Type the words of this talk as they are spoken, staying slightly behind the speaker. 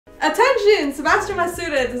Attention! Sebastian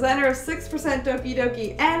Masuda, designer of 6% Doki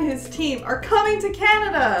Doki, and his team are coming to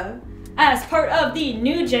Canada! As part of the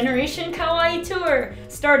New Generation Kawaii Tour,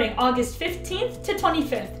 starting August 15th to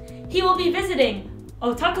 25th. He will be visiting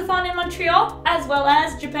Otakuthon in Montreal, as well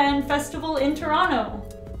as Japan Festival in Toronto.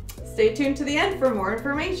 Stay tuned to the end for more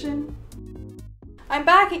information. I'm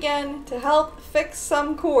back again to help fix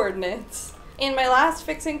some coordinates. In my last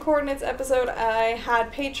Fixing Coordinates episode, I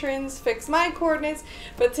had patrons fix my coordinates,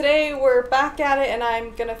 but today we're back at it and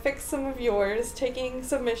I'm gonna fix some of yours, taking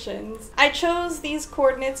submissions. I chose these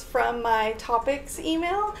coordinates from my topics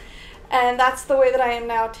email, and that's the way that I am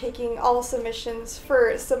now taking all submissions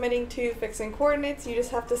for submitting to Fixing Coordinates. You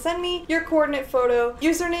just have to send me your coordinate photo,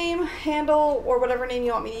 username, handle, or whatever name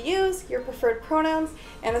you want me to use, your preferred pronouns,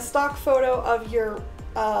 and a stock photo of your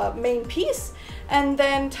main piece, and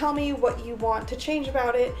then tell me what you want to change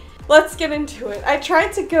about it. Let's get into it. I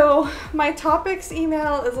tried to go, my topics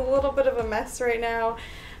email is a little bit of a mess right now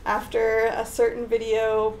after a certain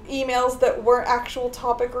video. Emails that weren't actual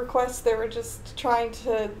topic requests, they were just trying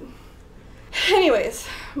to... Anyways,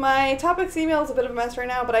 my topics email is a bit of a mess right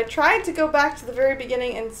now, but I tried to go back to the very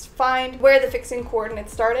beginning and find where the Fixing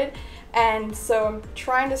Coordinates started, and so I'm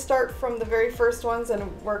trying to start from the very first ones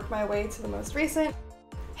and work my way to the most recent.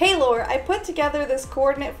 Hey Lore, I put together this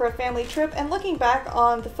coordinate for a family trip, and looking back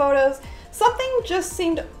on the photos, something just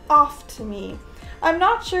seemed off to me. I'm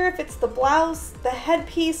not sure if it's the blouse, the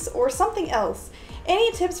headpiece, or something else.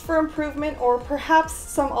 Any tips for improvement, or perhaps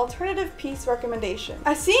some alternative piece recommendation?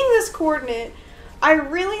 Seeing this coordinate, I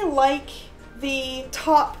really like the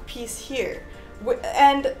top piece here.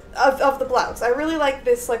 And of the blouse. I really like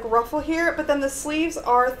this like ruffle here, but then the sleeves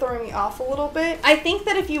are throwing me off a little bit. I think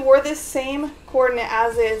that if you wore this same coordinate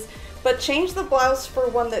as is, but change the blouse for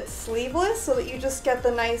one that's sleeveless so that you just get the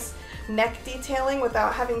nice neck detailing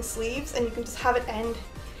without having sleeves, and you can just have it end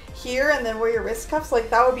here and then wear your wrist cuffs, like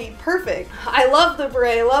that would be perfect. I love the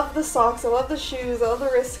beret, I love the socks, I love the shoes, I love the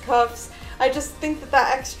wrist cuffs. I just think that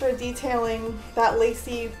that extra detailing, that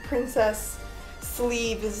lacy princess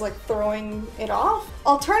sleeve is like throwing it off.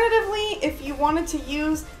 Alternatively, if you wanted to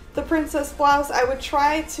use the princess blouse, I would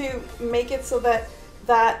try to make it so that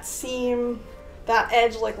that seam, that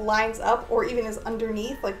edge like lines up or even is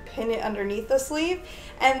underneath, like pin it underneath the sleeve,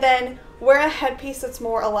 and then wear a headpiece that's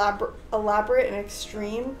more elaborate and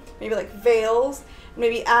extreme, maybe like veils,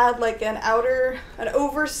 maybe add like an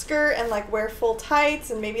overskirt and like wear full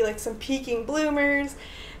tights and maybe like some peaking bloomers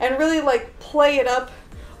and really like play it up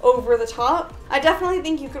over the top. I definitely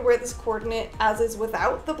think you could wear this coordinate as is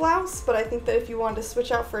without the blouse, but I think that if you wanted to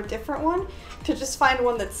switch out for a different one, to just find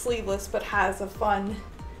one that's sleeveless but has a fun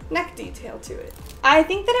neck detail to it. I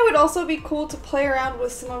think that it would also be cool to play around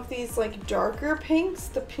with some of these like darker pinks,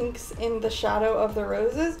 the pinks in the shadow of the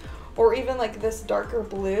roses, or even like this darker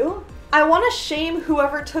blue. I want to shame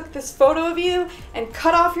whoever took this photo of you and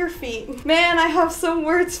cut off your feet. Man, I have some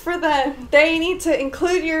words for them. They need to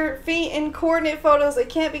include your feet in coordinate photos. They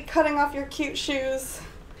can't be cutting off your cute shoes.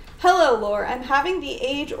 Hello, Lore. I'm having the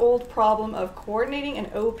age-old problem of coordinating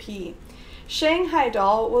an OP. Shanghai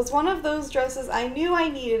Doll was one of those dresses I knew I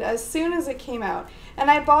needed as soon as it came out,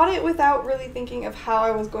 and I bought it without really thinking of how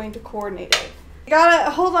I was going to coordinate it.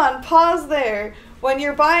 Hold on, pause there. When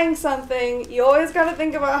you're buying something, you always gotta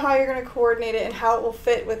think about how you're gonna coordinate it and how it will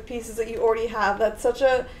fit with pieces that you already have. That's such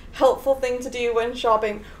a helpful thing to do when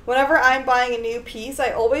shopping. Whenever I'm buying a new piece,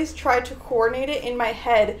 I always try to coordinate it in my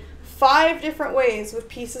head 5 different ways with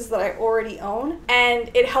pieces that I already own,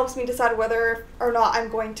 and it helps me decide whether or not I'm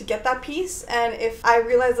going to get that piece. And if I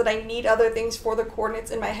realize that I need other things for the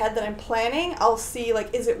coordinates in my head that I'm planning, I'll see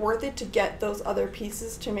like, is it worth it to get those other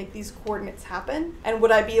pieces to make these coordinates happen? And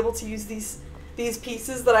would I be able to use these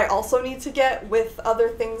pieces that I also need to get with other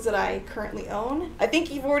things that I currently own? I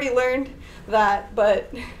think you've already learned that,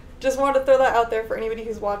 but just wanted to throw that out there for anybody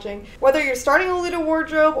who's watching. Whether you're starting a Lolita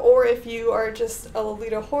wardrobe or if you are just a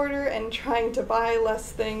Lolita hoarder and trying to buy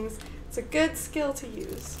less things, it's a good skill to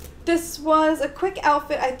use. This was a quick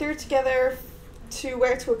outfit I threw together to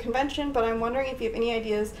wear to a convention, but I'm wondering if you have any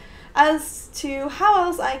ideas as to how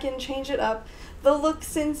else I can change it up the look,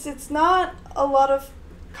 since it's not a lot of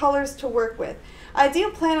colors to work with. I do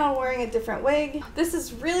plan on wearing a different wig. This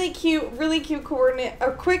is really cute coordinate.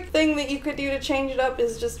 A quick thing that you could do to change it up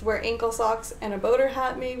is just wear ankle socks and a boater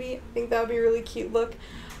hat maybe. I think that would be a really cute look.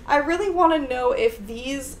 I really want to know if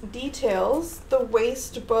these details, the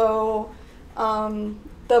waist bow,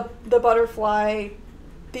 the butterfly,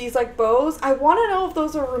 these like bows, I want to know if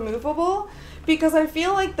those are removable, because I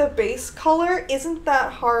feel like the base color isn't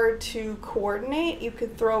that hard to coordinate. You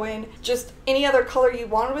could throw in just any other color you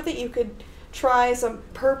wanted with it. You could try some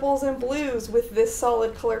purples and blues with this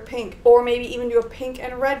solid color pink, or maybe even do a pink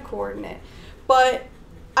and red coordinate. But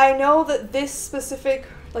I know that this specific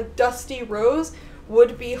like dusty rose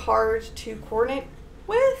would be hard to coordinate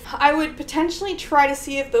with. I would potentially try to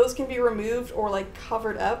see if those can be removed or like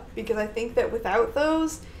covered up, because I think that without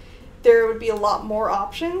those there would be a lot more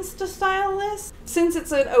options to style this. Since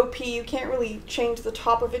it's an OP, you can't really change the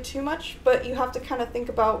top of it too much, but you have to kind of think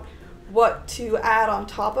about what to add on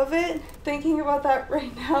top of it. Thinking about that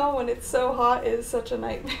right now when it's so hot is such a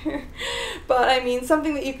nightmare. But I mean,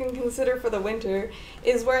 something that you can consider for the winter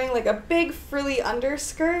is wearing like a big frilly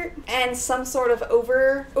underskirt, and some sort of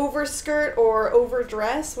overskirt or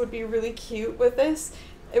overdress would be really cute with this.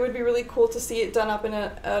 It would be really cool to see it done up in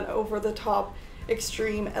an over-the-top,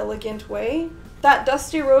 extreme, elegant way. That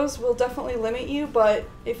dusty rose will definitely limit you, but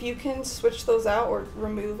if you can switch those out or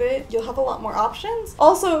remove it, you'll have a lot more options.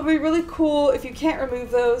 Also, it would be really cool if you can't remove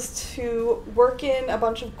those to work in a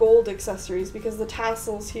bunch of gold accessories, because the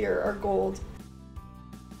tassels here are gold.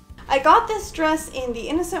 I got this dress in the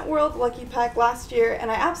Innocent World Lucky Pack last year and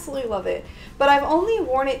I absolutely love it, but I've only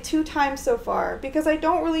worn it 2 times so far because I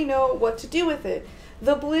don't really know what to do with it.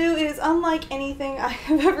 The blue is unlike anything I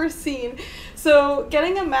have ever seen, so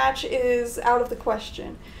getting a match is out of the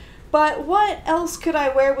question. But what else could I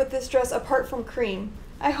wear with this dress apart from cream?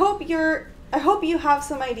 I hope you have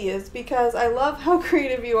some ideas, because I love how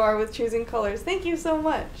creative you are with choosing colors. Thank you so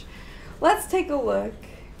much. Let's take a look.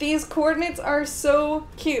 These coordinates are so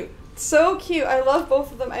cute. So cute. I love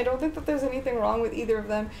both of them. I don't think that there's anything wrong with either of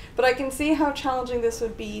them, but I can see how challenging this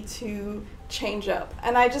would be to change up.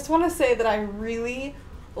 And I just want to say that I really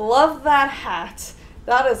love that hat.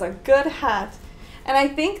 That is a good hat. And I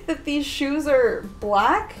think that these shoes are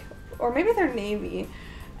black, or maybe they're navy.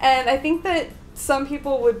 And I think that some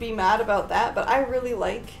people would be mad about that, but I really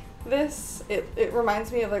like this. It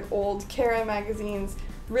reminds me of like old Kara magazines.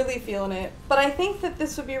 Really feeling it. But I think that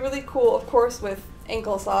this would be really cool, of course, with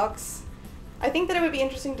ankle socks. I think that it would be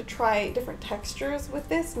interesting to try different textures with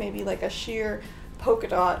this, maybe like a sheer polka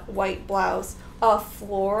dot white blouse, a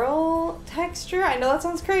floral texture. I know that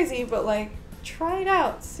sounds crazy, but like, try it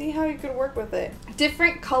out, see how you could work with it.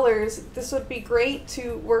 Different colors. This would be great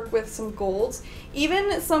to work with some golds,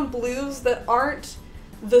 even some blues that aren't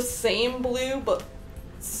the same blue but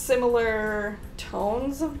similar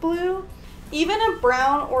tones of blue. Even a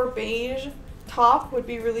brown or beige top would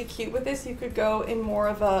be really cute with this. You could go in more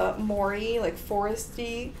of a Maury, like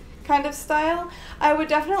foresty kind of style. I would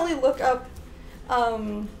definitely look up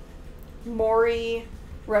Maury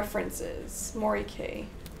references, Maury K,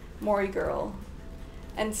 Maury Girl,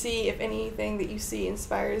 and see if anything that you see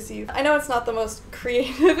inspires you. I know it's not the most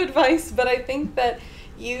creative advice, but I think that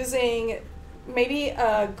using maybe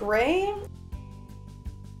a gray.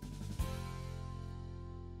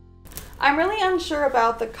 I'm really unsure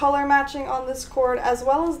about the color matching on this cord, as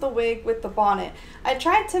well as the wig with the bonnet. I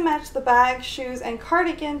tried to match the bag, shoes, and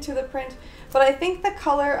cardigan to the print, but I think the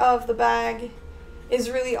color of the bag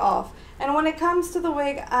is really off. And when it comes to the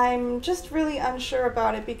wig, I'm just really unsure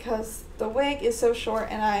about it because the wig is so short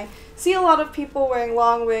and I see a lot of people wearing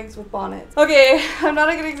long wigs with bonnets. Okay, I'm not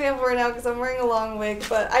a good example right now because I'm wearing a long wig,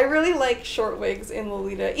 but I really like short wigs in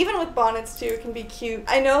Lolita. Even with bonnets too, it can be cute.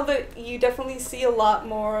 I know that you definitely see a lot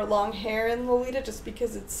more long hair in Lolita just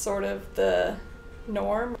because it's sort of the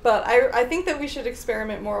norm, but I think that we should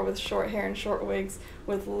experiment more with short hair and short wigs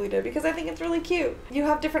with Lolita because I think it's really cute. You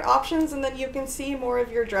have different options and then you can see more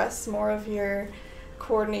of your dress, more of your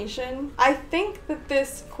coordination. I think that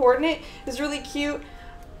this coordinate is really cute.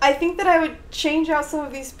 I think that I would change out some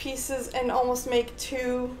of these pieces and almost make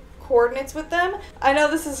 2 coordinates with them. I know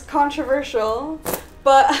this is controversial,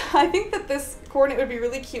 but I think that this coordinate would be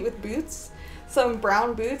really cute with boots. Some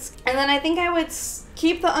brown boots, and then I think I would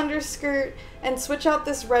keep the underskirt and switch out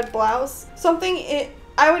this red blouse.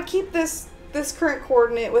 I would keep this current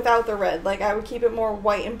coordinate without the red, like I would keep it more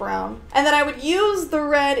white and brown, and then I would use the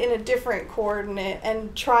red in a different coordinate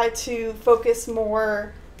and try to focus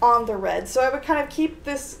more on the red. So I would kind of keep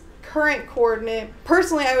this current coordinate.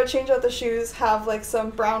 Personally, I would change out the shoes, have like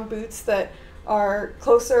some brown boots that are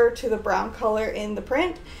closer to the brown color in the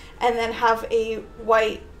print, and then have a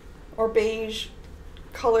white or beige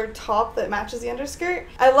colored top that matches the underskirt.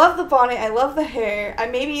 I love the bonnet, I love the hair. I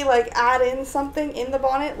maybe like add in something in the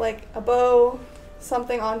bonnet, like a bow,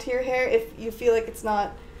 something onto your hair if you feel like it's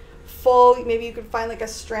not full. Maybe you could find like a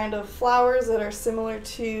strand of flowers that are similar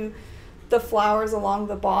to the flowers along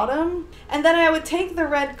the bottom. And then I would take the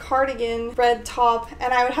red cardigan, red top,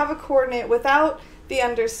 and I would have a coordinate without the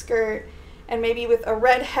underskirt and maybe with a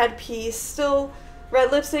red headpiece, still red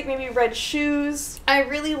lipstick, maybe red shoes. I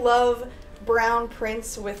really love brown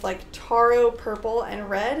prints with like taro purple and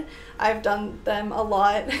red. I've done them a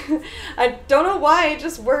lot. I don't know why, it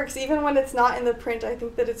just works even when it's not in the print. I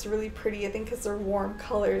think that it's really pretty. I think because they're warm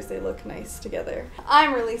colors, they look nice together.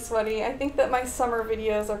 I'm really sweaty. I think that my summer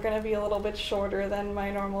videos are going to be a little bit shorter than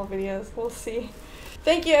my normal videos. We'll see.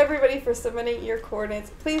 Thank you everybody for submitting your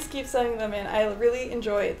coordinates. Please keep sending them in. I really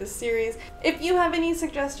enjoy this series. If you have any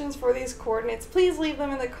suggestions for these coordinates, please leave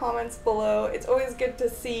them in the comments below. It's always good to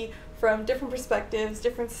see from different perspectives,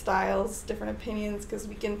 different styles, different opinions, because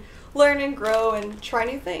we can learn and grow and try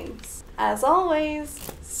new things. As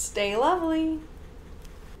always, stay lovely.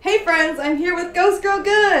 Hey friends, I'm here with Ghost Girl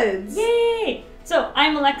Goods! Yay! So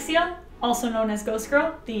I'm Alexia, also known as Ghost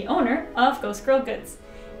Girl, the owner of Ghost Girl Goods.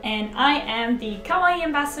 And I am the Kawaii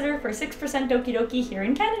ambassador for 6% Doki Doki here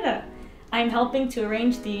in Canada. I'm helping to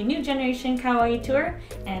arrange the new generation Kawaii tour,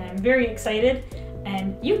 and I'm very excited.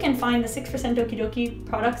 And you can find the 6% Doki Doki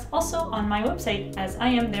products also on my website, as I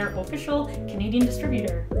am their official Canadian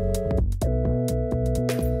distributor.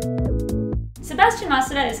 Sebastian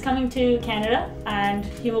Masuda is coming to Canada, and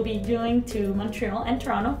he will be going to Montreal and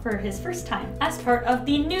Toronto for his first time as part of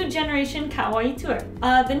the New Generation Kawaii Tour.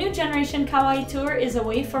 The New Generation Kawaii Tour is a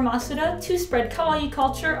way for Masuda to spread Kawaii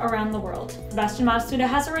culture around the world. Sebastian Masuda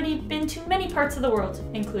has already been to many parts of the world,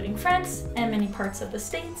 including France and many parts of the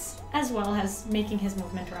States, as well as making his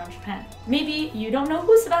movement around Japan. Maybe you don't know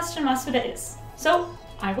who Sebastian Masuda is, so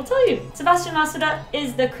I will tell you. Sebastian Masuda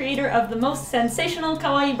is the creator of the most sensational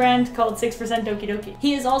kawaii brand called 6% Doki Doki.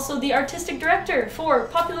 He is also the artistic director for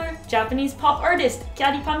popular Japanese pop artist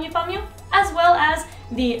Kyari Pamyu Pamyu, as well as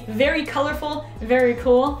the very colorful, very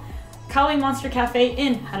cool Kawaii Monster Cafe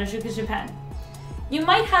in Harajuku, Japan. You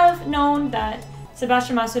might have known that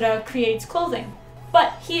Sebastian Masuda creates clothing,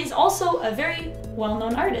 but he is also a very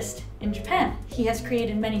well-known artist in Japan. He has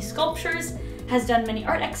created many sculptures, has done many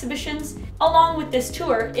art exhibitions. Along with this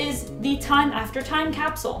tour is the Time After Time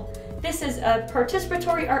capsule. This is a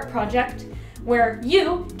participatory art project where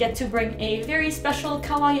you get to bring a very special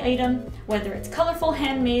kawaii item, whether it's colorful,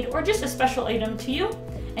 handmade, or just a special item to you,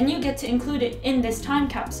 and you get to include it in this time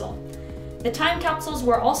capsule. The time capsules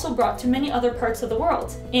were also brought to many other parts of the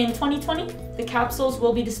world. In 2020, the capsules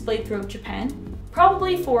will be displayed throughout Japan,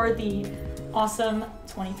 probably for the awesome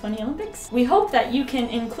 2020 Olympics. We hope that you can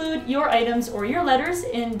include your items or your letters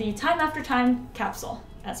in the Time After Time capsule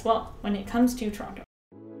as well when it comes to Toronto.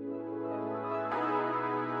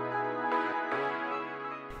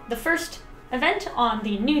 The first event on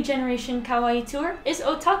the New Generation Kawaii Tour is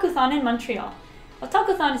Otakuthon in Montreal.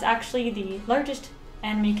 Otakuthon is actually the largest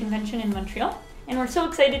anime convention in Montreal, and we're so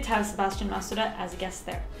excited to have Sebastian Masuda as a guest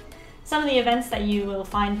there. Some of the events that you will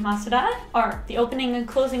find Masuda at are the opening and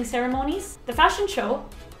closing ceremonies. The fashion show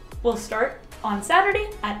will start on Saturday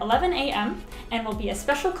at 11 a.m. and will be a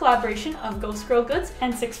special collaboration of Ghost Girl Goods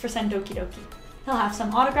and 6% Doki Doki. He'll have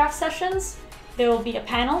some autograph sessions, there will be a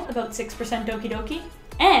panel about 6% Doki Doki,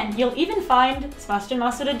 and you'll even find Sebastian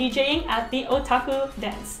Masuda DJing at the Otaku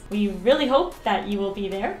Dance. We really hope that you will be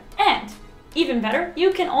there, and even better,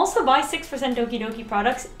 you can also buy 6% Doki Doki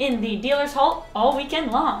products in the dealer's hall all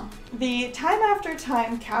weekend long. The Time After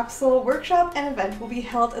Time capsule workshop and event will be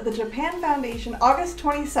held at the Japan Foundation August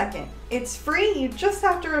 22nd. It's free, you just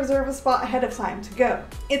have to reserve a spot ahead of time to go.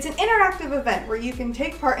 It's an interactive event where you can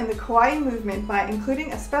take part in the kawaii movement by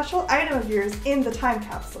including a special item of yours in the time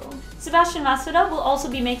capsule. Sebastian Masuda will also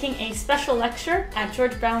be making a special lecture at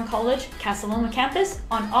George Brown College, Casaloma campus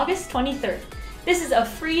on August 23rd. This is a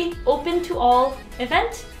free, open to all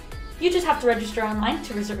event. You just have to register online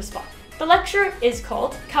to reserve a spot. The lecture is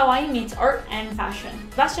called Kawaii Meets Art and Fashion.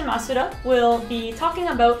 Sebastian Masuda will be talking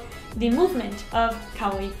about the movement of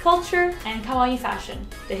kawaii culture and kawaii fashion,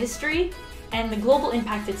 the history, and the global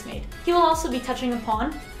impact it's made. He will also be touching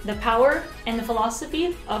upon the power and the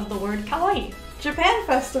philosophy of the word kawaii. Japan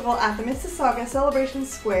Festival at the Mississauga Celebration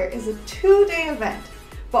Square is a 2-day event,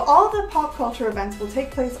 but all the pop culture events will take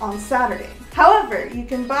place on Saturday. However, you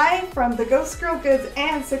can buy from the Ghost Girl Goods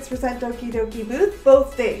and 6% Doki Doki booth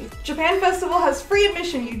both days. Japan Festival has free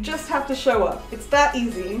admission, you just have to show up. It's that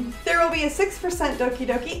easy. There will be a 6% Doki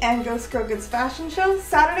Doki and Ghost Girl Goods fashion show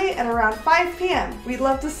Saturday at around 5 p.m. We'd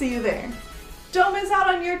love to see you there. Don't miss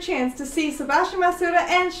out on your chance to see Sebastian Masuda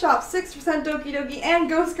and shop 6% Doki Doki and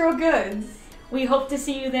Ghost Girl Goods. We hope to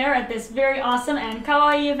see you there at this very awesome and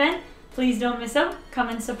kawaii event. Please don't miss out. Come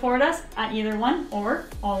and support us at either one or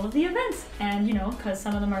all of the events. And you know, because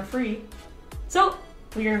some of them are free. So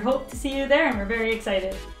we hope to see you there and we're very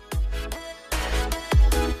excited.